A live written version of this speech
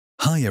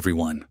Hi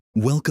everyone,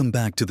 welcome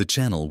back to the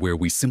channel where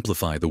we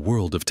simplify the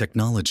world of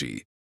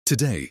technology.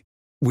 Today,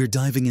 we're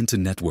diving into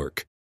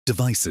network,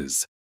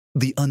 devices,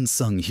 the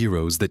unsung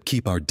heroes that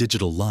keep our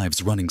digital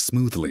lives running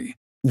smoothly.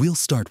 We'll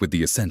start with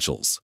the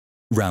essentials: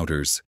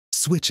 routers,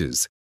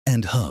 switches,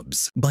 and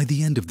hubs. By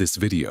the end of this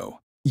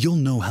video, you'll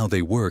know how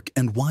they work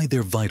and why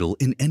they're vital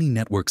in any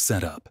network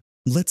setup.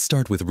 Let's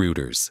start with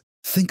routers.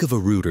 Think of a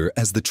router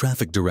as the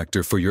traffic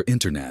director for your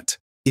internet.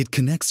 It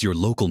connects your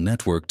local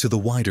network to the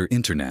wider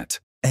internet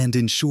and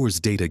ensures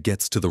data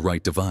gets to the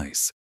right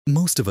device.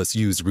 Most of us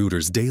use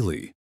routers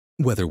daily,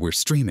 whether we're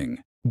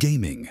streaming,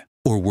 gaming,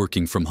 or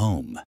working from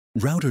home.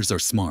 Routers are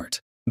smart.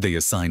 They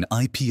assign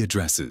IP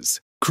addresses,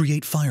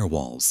 create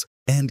firewalls,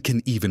 and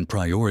can even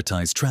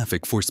prioritize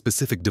traffic for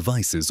specific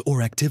devices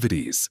or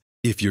activities.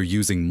 If you're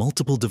using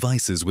multiple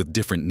devices with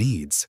different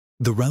needs,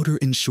 the router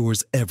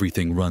ensures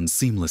everything runs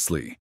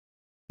seamlessly.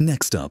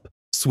 Next up,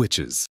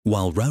 switches.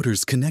 While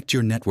routers connect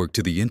your network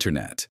to the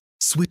internet,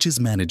 switches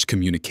manage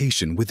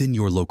communication within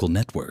your local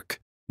network.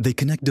 They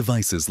connect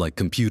devices like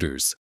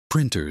computers,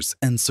 printers,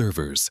 and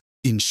servers,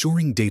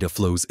 ensuring data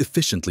flows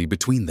efficiently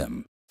between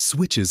them.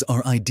 Switches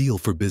are ideal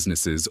for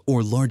businesses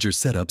or larger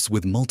setups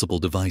with multiple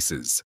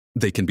devices.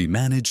 They can be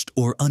managed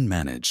or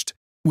unmanaged,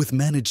 with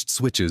managed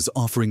switches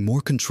offering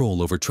more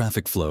control over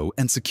traffic flow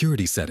and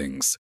security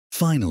settings.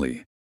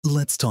 Finally,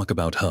 let's talk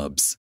about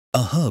hubs.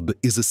 A hub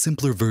is a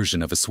simpler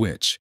version of a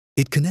switch.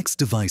 It connects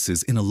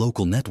devices in a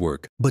local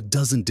network but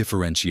doesn't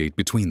differentiate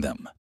between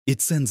them. It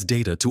sends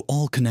data to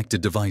all connected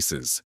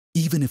devices,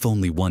 even if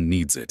only one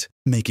needs it,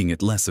 making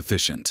it less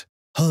efficient.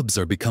 Hubs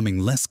are becoming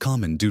less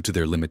common due to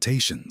their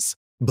limitations,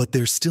 but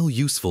they're still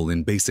useful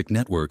in basic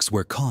networks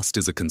where cost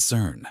is a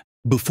concern.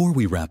 Before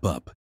we wrap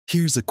up,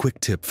 here's a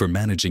quick tip for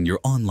managing your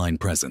online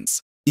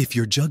presence. If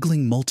you're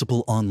juggling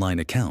multiple online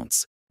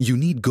accounts, you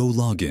need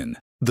GoLogin,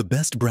 the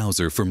best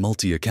browser for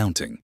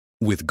multi-accounting.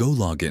 With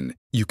GoLogin,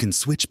 you can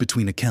switch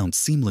between accounts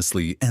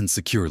seamlessly and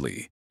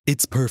securely.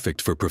 It's perfect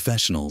for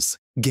professionals,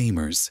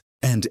 gamers,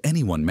 and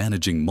anyone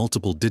managing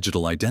multiple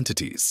digital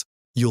identities.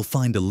 You'll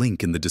find a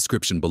link in the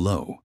description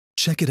below.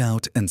 Check it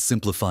out and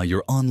simplify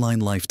your online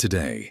life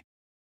today.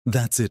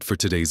 That's it for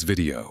today's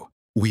video.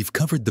 We've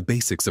covered the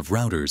basics of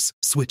routers,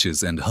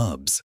 switches, and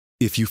hubs.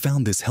 If you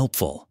found this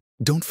helpful,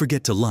 don't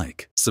forget to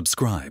like,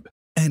 subscribe,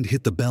 and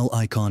hit the bell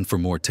icon for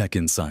more tech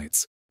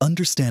insights.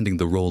 Understanding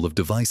the role of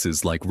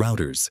devices like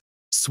routers,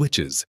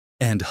 switches,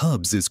 and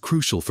hubs is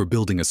crucial for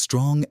building a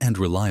strong and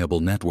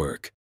reliable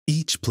network.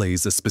 Each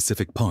plays a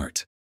specific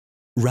part.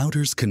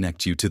 Routers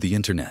connect you to the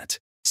internet.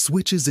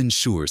 Switches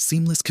ensure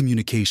seamless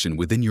communication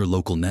within your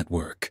local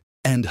network.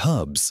 And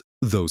hubs,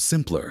 though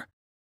simpler,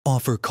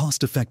 offer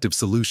cost-effective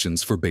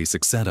solutions for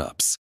basic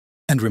setups.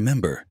 And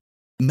remember,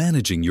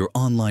 managing your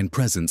online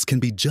presence can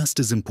be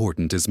just as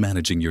important as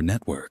managing your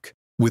network.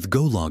 With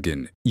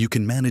GoLogin, you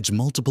can manage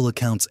multiple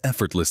accounts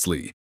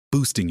effortlessly,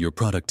 boosting your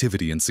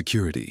productivity and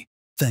security.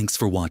 Thanks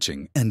for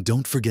watching, and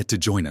don't forget to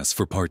join us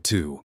for part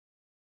 2.